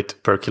body weight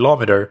per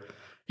kilometer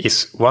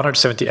is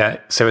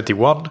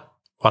 171,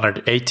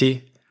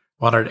 180,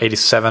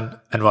 187,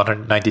 and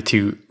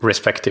 192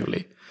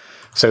 respectively.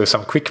 So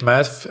some quick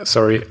math.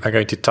 Sorry, I'm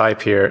going to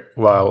type here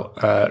while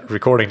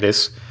recording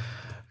this.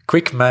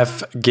 Quick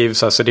math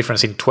gives us a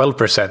difference in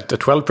 12%, a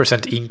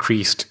 12%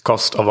 increased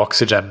cost of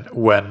oxygen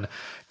when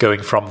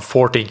going from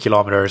 14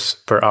 kilometers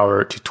per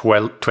hour to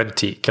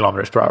 20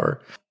 kilometers per hour.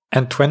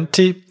 And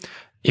 20,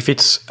 if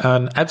it's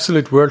an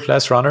absolute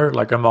world-class runner,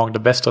 like among the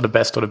best of the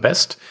best of the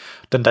best,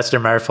 then that's their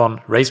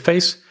marathon race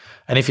pace.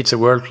 And if it's a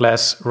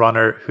world-class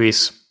runner who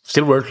is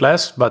still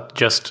world-class, but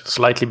just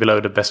slightly below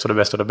the best of the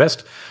best of the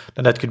best,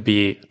 then that could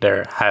be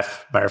their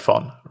half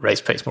marathon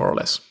race pace, more or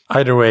less.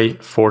 Either way,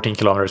 14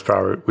 kilometers per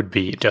hour would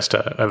be just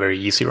a very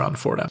easy run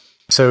for them.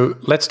 So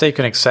let's take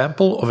an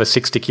example of a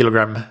 60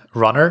 kilogram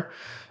runner.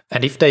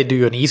 And if they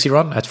do an easy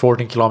run at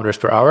 14 kilometers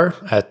per hour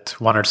at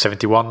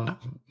 171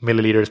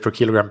 milliliters per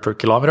kilogram per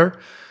kilometer,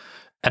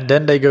 and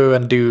then they go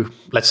and do,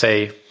 let's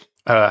say,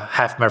 a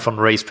half marathon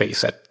race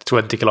pace at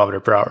 20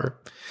 kilometers per hour,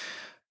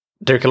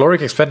 their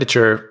caloric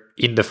expenditure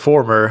at the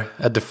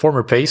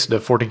former pace,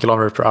 the 14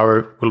 kilometers per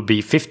hour, will be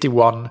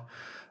 51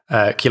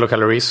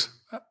 kilocalories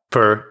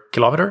per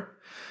kilometer,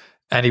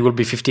 and it will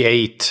be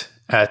 58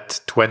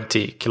 at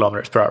 20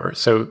 kilometers per hour.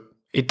 So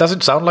it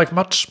doesn't sound like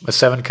much, a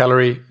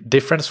 7-calorie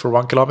difference for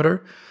 1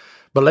 kilometer.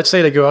 But let's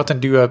say they go out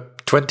and do a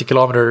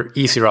 20-kilometer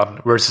easy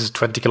run versus a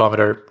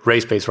 20-kilometer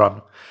race pace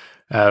run.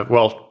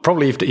 Well,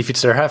 probably if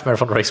it's their half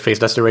marathon race pace,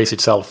 that's the race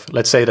itself.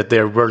 Let's say that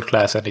they're world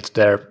class and it's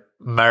their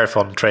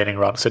marathon training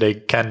run, so they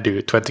can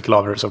do 20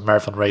 kilometers of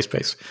marathon race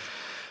pace.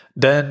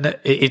 Then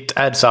it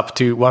adds up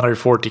to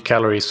 140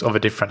 calories of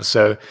a difference.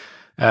 So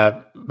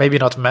maybe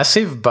not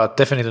massive, but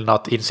definitely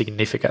not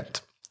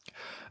insignificant.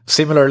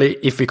 Similarly,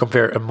 if we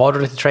compare a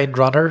moderately trained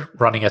runner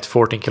running at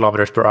 14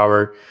 kilometers per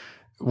hour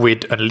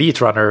with an elite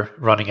runner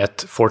running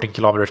at 14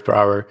 kilometers per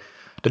hour,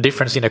 the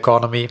difference in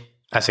economy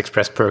as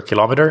expressed per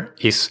kilometer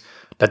is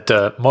that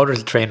the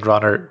moderately trained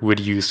runner would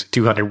use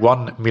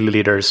 201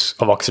 milliliters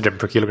of oxygen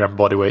per kilogram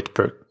body weight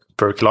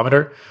per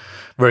kilometer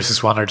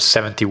versus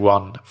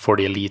 171 for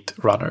the elite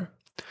runner.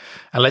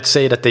 And let's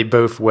say that they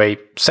both weigh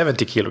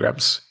 70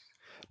 kilograms.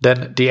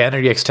 Then the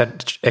energy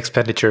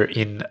expenditure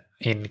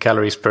in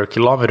calories per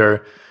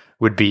kilometer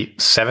would be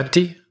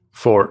 70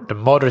 for the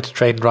moderate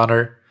trained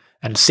runner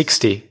and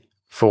 60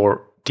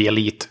 for the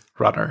elite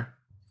runner.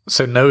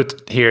 So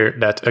note here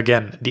that,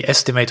 again, the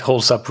estimate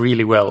holds up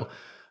really well.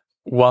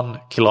 1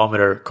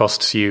 kilometer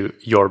costs you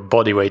your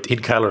body weight in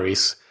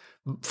calories.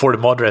 For the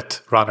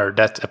moderate runner,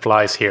 that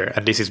applies here.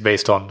 And this is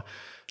based on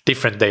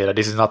different data.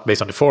 This is not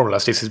based on the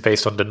formulas. This is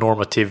based on the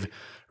normative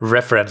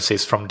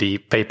references from the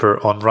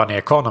paper on running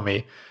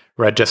economy,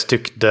 where I just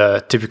took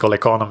the typical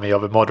economy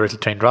of a moderately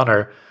trained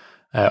runner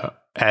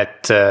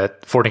at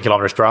 14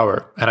 kilometers per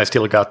hour, and I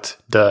still got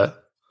the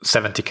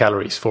 70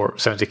 calories for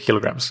 70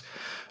 kilograms.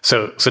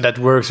 So that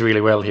works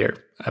really well here.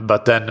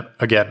 But then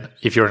again,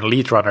 if you're an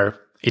elite runner,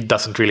 it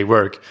doesn't really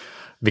work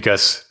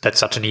because that's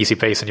such an easy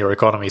pace and your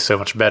economy is so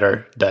much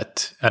better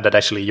that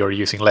actually you're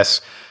using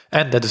less.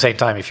 And at the same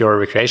time, if you're a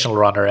recreational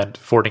runner and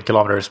 14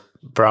 kilometers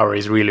per hour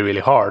is really, really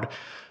hard,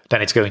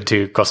 then it's going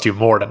to cost you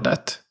more than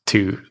that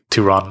to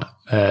run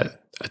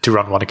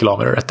 1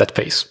 kilometer at that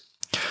pace.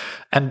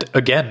 And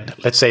again,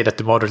 let's say that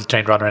the moderately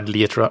trained runner and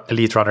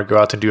elite runner go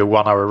out and do a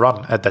 1 hour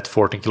run at that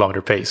 14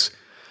 kilometer pace.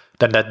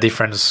 Then that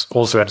difference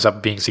also ends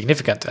up being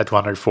significant at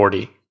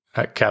 140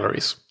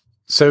 calories.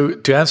 So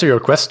to answer your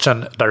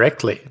question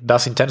directly,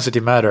 does intensity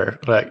matter?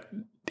 Like,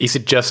 is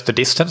it just the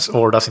distance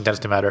or does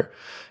intensity matter?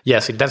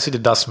 Yes, intensity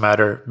does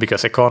matter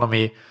because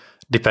economy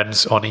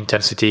depends on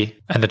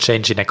intensity, and a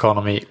change in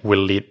economy will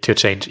lead to a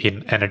change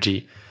in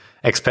energy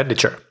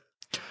expenditure.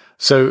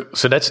 So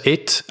that's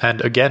it.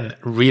 And again,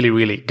 really,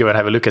 really go and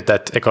have a look at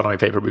that economy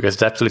paper because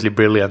it's absolutely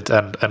brilliant,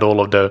 and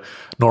all of the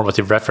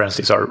normative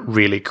references are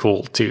really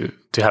cool to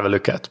have a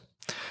look at.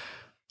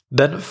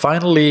 Then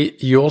finally,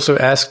 you also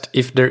asked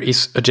if there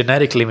is a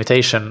genetic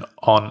limitation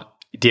on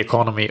the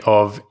economy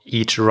of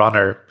each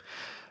runner.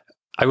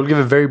 I will give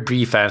a very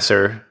brief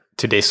answer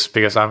to this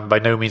because I'm by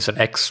no means an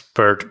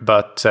expert,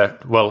 but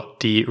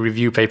the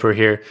review paper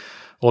here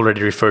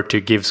already referred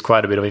to gives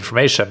quite a bit of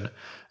information,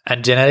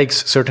 and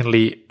genetics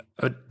certainly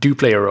do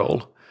play a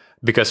role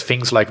because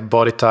things like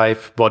body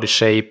type, body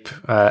shape,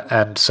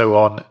 and so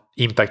on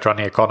impact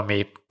running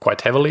economy quite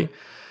heavily,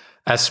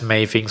 as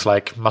may things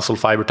like muscle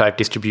fiber type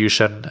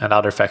distribution and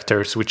other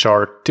factors which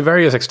are to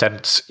various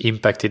extents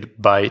impacted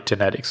by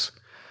genetics.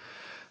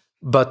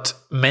 But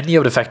many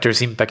of the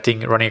factors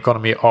impacting running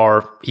economy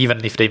are,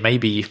 even if they may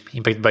be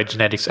impacted by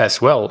genetics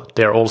as well,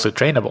 they are also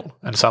trainable,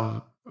 and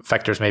some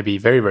factors may be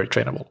very, very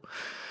trainable.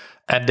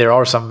 And there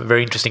are some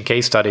very interesting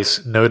case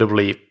studies,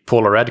 notably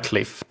Paula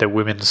Radcliffe, the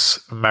women's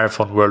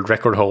marathon world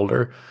record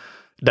holder,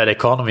 that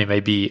economy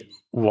may be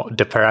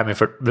the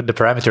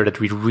parameter that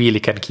we really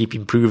can keep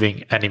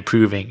improving and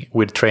improving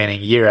with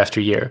training year after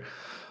year,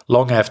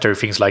 long after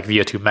things like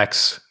VO2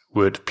 max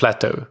would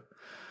plateau.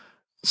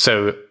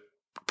 So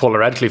Paula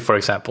Radcliffe, for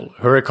example,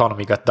 her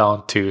economy got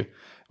down to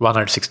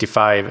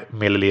 165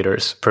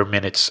 milliliters per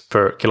minute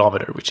per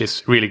kilometer, which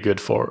is really good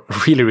for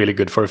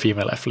a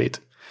female athlete.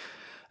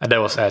 And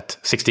that was at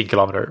 16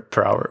 kilometers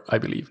per hour, I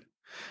believe.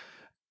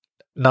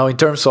 Now, in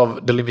terms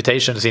of the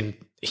limitations in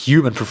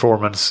human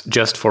performance,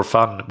 just for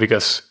fun,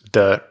 because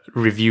the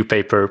review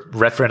paper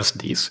referenced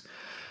these,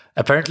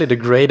 apparently the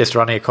greatest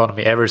running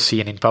economy ever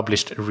seen in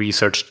published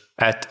research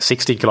at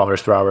 16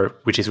 kilometers per hour,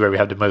 which is where we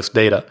have the most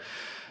data,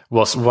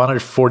 was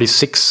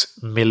 146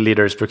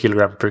 milliliters per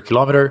kilogram per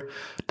kilometer.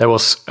 There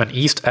was an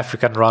East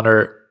African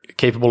runner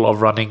capable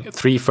of running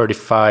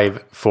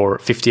 3:35 for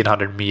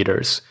 1500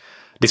 meters,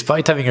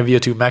 despite having a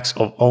VO2 max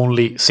of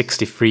only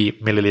 63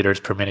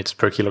 milliliters per minute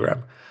per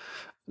kilogram.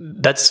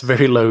 That's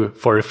very low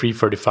for a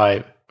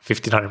 3:35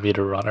 1500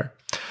 meter runner.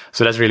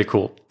 So that's really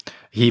cool.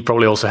 He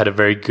probably also had a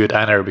very good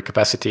anaerobic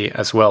capacity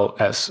as well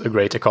as a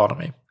great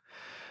economy.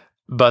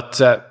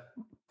 But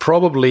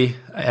probably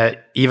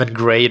even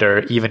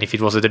greater, even if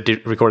it was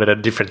recorded at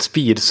a different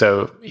speed,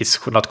 so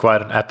it's not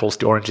quite an apples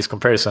to oranges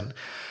comparison.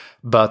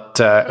 But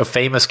a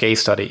famous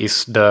case study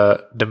is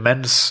the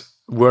men's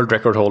world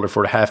record holder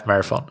for the half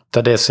marathon,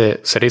 Tadesse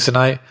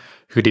Serisenai,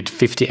 who did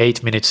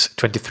 58 minutes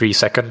 23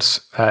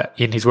 seconds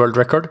in his world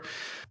record.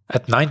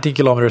 At 19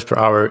 kilometers per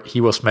hour,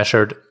 he was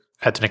measured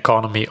at an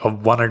economy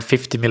of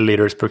 150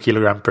 milliliters per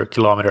kilogram per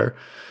kilometer,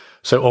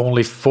 so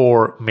only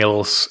 4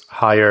 mils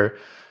higher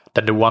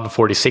than the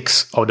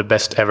 146 of the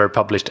best ever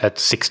published at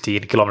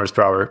 16 kilometers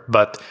per hour.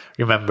 But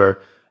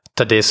remember,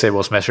 Tadesse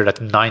was measured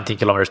at 19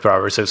 kilometers per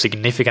hour, so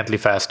significantly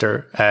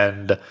faster,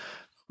 and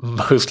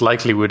most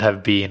likely would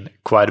have been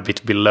quite a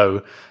bit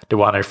below the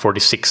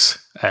 146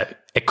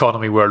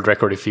 economy world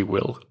record, if you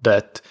will,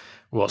 that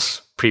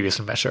was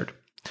previously measured.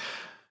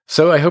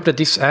 So I hope that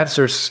this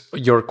answers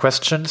your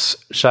questions,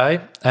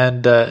 Shai,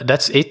 and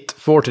that's it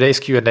for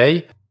today's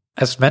Q&A.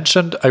 As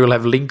mentioned, I will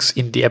have links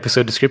in the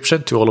episode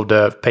description to all of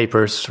the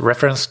papers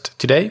referenced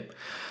today,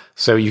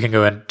 so you can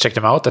go and check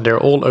them out, and they're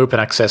all open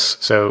access,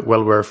 so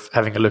well worth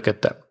having a look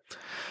at them.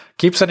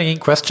 Keep sending in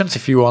questions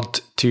if you want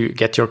to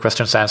get your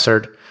questions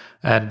answered,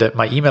 and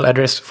my email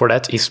address for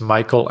that is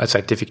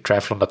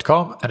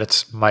michael@scientifictriathlon.com, and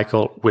it's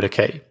Michael with a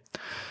K.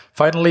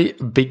 Finally,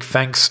 big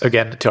thanks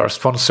again to our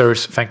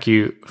sponsors. Thank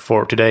you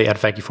for today, and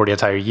thank you for the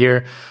entire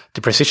year,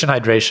 to Precision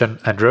Hydration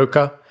and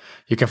Roka.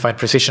 You can find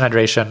Precision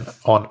Hydration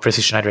on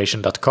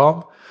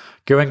precisionhydration.com.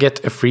 Go and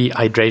get a free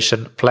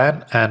hydration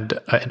plan and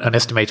an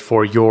estimate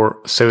for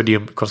your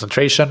sodium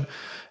concentration.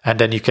 And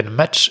then you can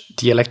match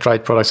the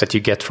electrolyte products that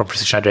you get from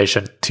Precision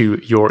Hydration to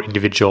your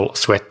individual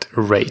sweat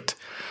rate.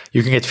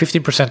 You can get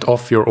 15%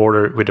 off your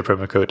order with the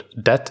promo code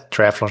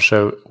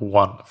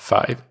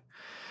THATTriathlonshow15.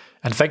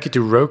 And thank you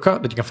to Roka,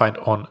 that you can find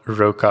on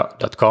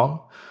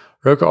roka.com.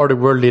 Roka are the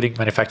world-leading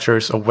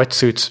manufacturers of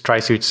wetsuits,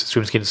 tri-suits,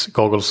 swimskins,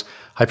 goggles,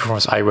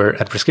 high-performance eyewear,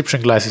 and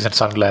prescription glasses and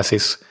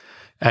sunglasses.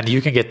 And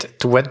you can get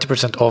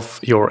 20% off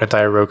your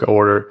entire Roka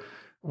order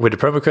with the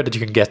promo code that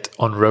you can get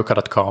on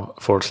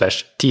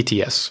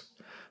roka.com/TTS.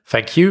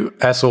 Thank you,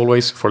 as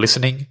always, for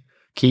listening.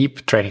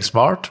 Keep training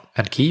smart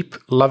and keep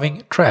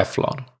loving triathlon.